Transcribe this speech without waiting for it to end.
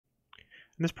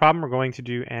In this problem, we're going to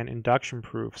do an induction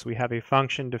proof. So we have a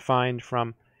function defined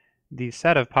from the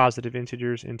set of positive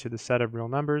integers into the set of real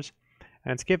numbers,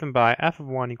 and it's given by f of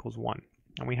 1 equals 1.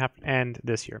 And we have to end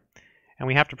this here. And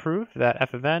we have to prove that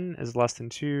f of n is less than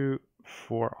 2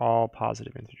 for all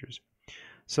positive integers.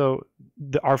 So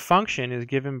our function is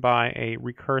given by a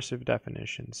recursive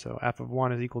definition. So f of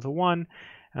 1 is equal to 1,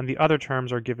 and the other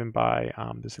terms are given by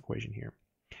this equation here.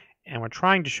 And we're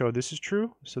trying to show this is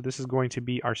true, so this is going to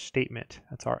be our statement.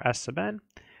 That's our s sub n.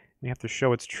 We have to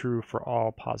show it's true for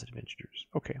all positive integers.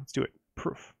 Okay, let's do it.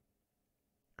 Proof.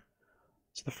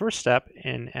 So the first step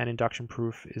in an induction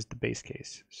proof is the base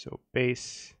case. So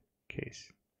base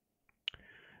case.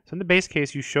 So in the base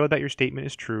case, you show that your statement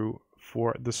is true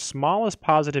for the smallest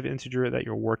positive integer that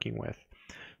you're working with.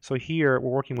 So here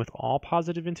we're working with all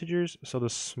positive integers, so the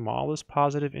smallest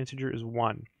positive integer is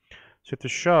 1. So you have to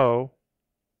show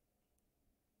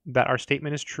that our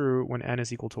statement is true when n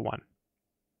is equal to 1.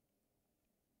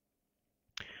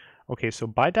 Okay, so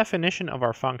by definition of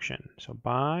our function,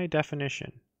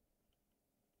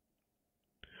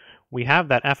 we have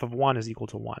that f of 1 is equal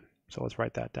to 1. So let's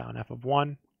write that down. F of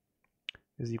 1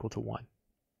 is equal to 1.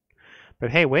 But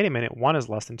hey, wait a minute, 1 is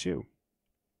less than 2.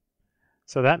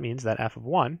 So that means that f of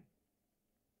 1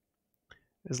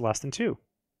 is less than 2.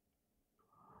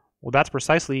 Well, that's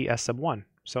precisely s sub 1.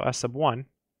 So s sub 1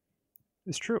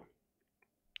 is true.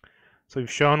 So we've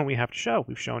shown what we have to show.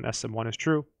 We've shown s sub 1 is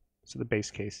true, so the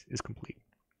base case is complete.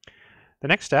 The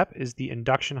next step is the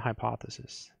induction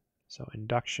hypothesis. So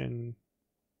induction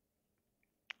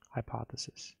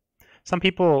hypothesis. Some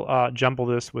people jumble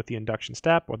this with the induction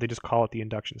step, or they just call it the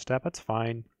induction step. That's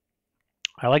fine.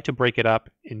 I like to break it up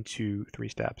into 3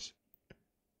 steps.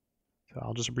 So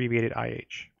I'll just abbreviate it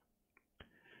IH.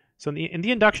 So in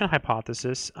the induction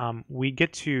hypothesis, we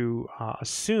get to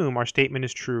assume our statement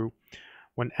is true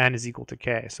when n is equal to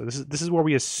k. So this is where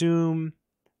we assume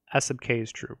s sub k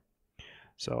is true.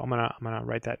 So I'm gonna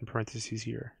write that in parentheses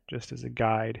here, just as a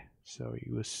guide. So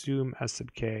you assume s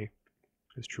sub k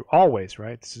is true always,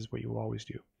 right? This is what you will always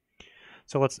do.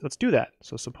 So let's do that.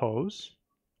 So suppose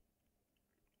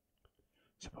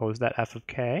that f of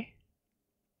k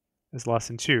is less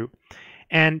than 2.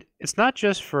 And it's not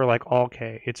just for like all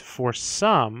k, it's for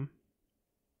some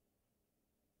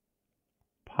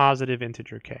positive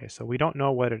integer k. So we don't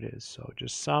know what it is, so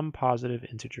just some positive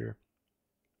integer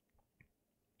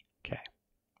k.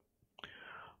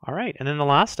 All right, and then the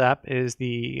last step is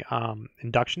the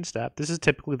induction step. This is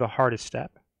typically the hardest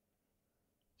step.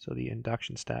 So the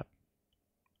induction step.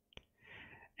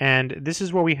 And this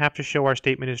is where we have to show our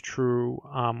statement is true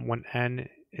when n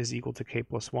is equal to k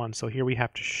plus 1. So here we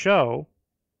have to show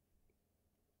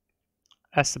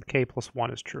s sub k plus 1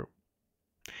 is true.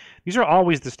 These are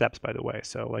always the steps, by the way.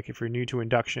 So like if you're new to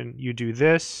induction, you do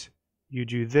this, you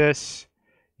do this,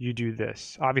 you do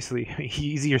this. Obviously,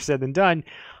 easier said than done.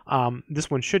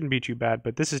 This one shouldn't be too bad,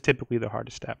 but this is typically the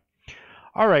hardest step.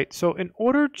 All right, so in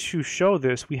order to show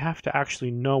this, we have to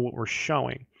actually know what we're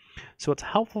showing. So it's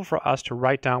helpful for us to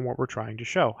write down what we're trying to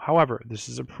show. However, this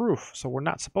is a proof, so we're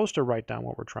not supposed to write down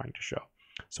what we're trying to show.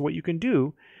 So what you can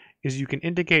do is you can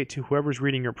indicate to whoever's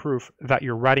reading your proof that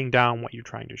you're writing down what you're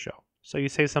trying to show. So you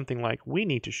say something like, we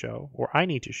need to show, or I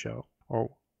need to show,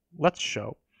 or let's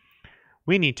show.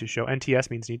 We need to show, NTS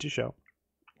means need to show,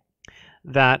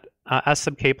 that s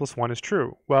sub k plus 1 is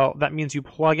true. Well, that means you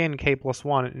plug in k plus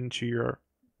 1 into your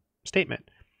statement.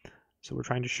 So we're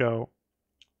trying to show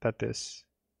that that's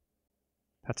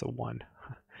a 1,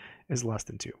 is less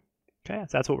than 2. Okay,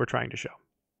 so that's what we're trying to show.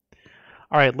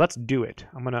 All right, let's do it.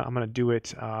 I'm gonna do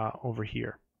it over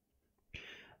here.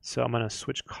 So I'm gonna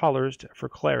switch colors for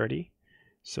clarity.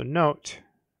 So note.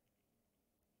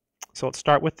 So let's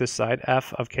start with this side,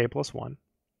 f of k plus 1.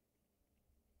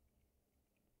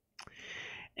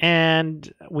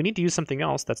 And we need to use something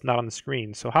else that's not on the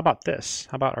screen. So how about this?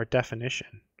 How about our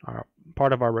definition,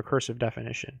 part of our recursive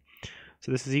definition?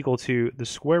 So this is equal to the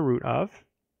square root of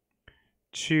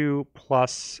 2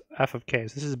 plus f of k.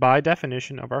 So this is by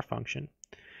definition of our function.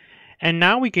 And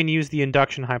now we can use the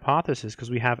induction hypothesis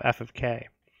because we have f of k.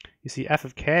 You see, f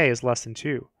of k is less than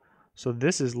 2. So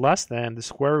this is less than the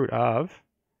square root of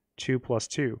 2 plus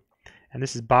 2. And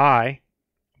this is by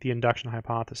the induction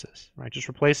hypothesis, right? Just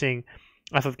replacing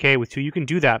f of k with 2. You can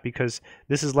do that because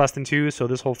this is less than 2, so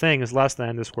this whole thing is less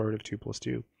than the square root of 2 plus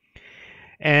 2.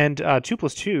 And 2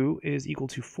 plus 2 is equal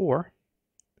to 4,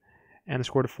 and the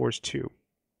square root of 4 is 2.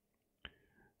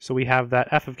 So we have that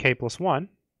f of k plus 1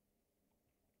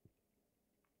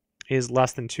 is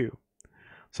less than 2.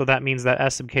 So that means that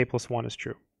s sub k plus 1 is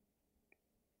true.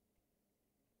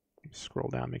 Scroll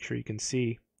down, make sure you can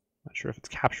see. Not sure if it's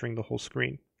capturing the whole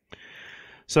screen.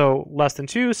 So less than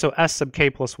 2, so S sub k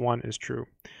plus 1 is true.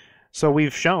 So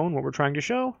we've shown what we're trying to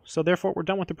show, so therefore we're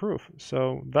done with the proof.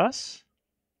 So thus,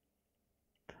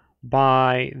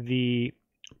 by the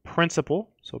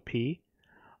principle, so P,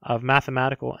 of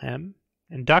mathematical M,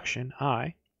 induction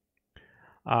I,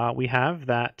 we have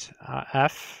that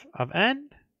f of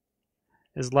n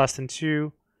is less than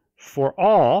 2 for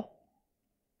all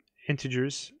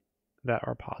integers that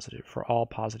are positive, for all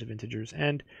positive integers.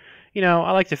 And, you know,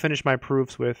 I like to finish my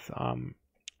proofs with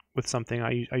something.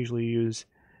 I usually use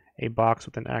a box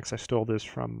with an X. I stole this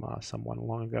from someone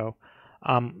long ago.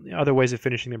 Other ways of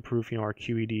finishing the proof, you know, are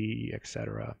QED,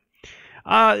 etc.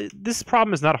 This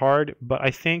problem is not hard, but I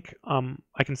think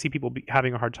I can see people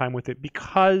having a hard time with it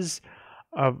because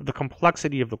of the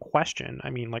complexity of the question. I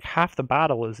mean, like half the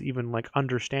battle is even like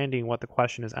understanding what the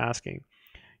question is asking.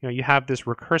 You know, you have this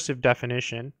recursive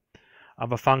definition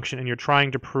of a function, and you're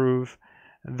trying to prove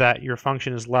that your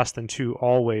function is less than 2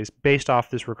 always based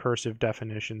off this recursive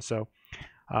definition. So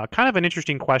kind of an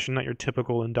interesting question, not your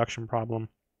typical induction problem.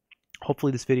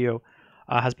 Hopefully this video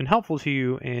has been helpful to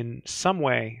you in some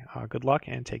way. Good luck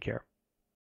and take care.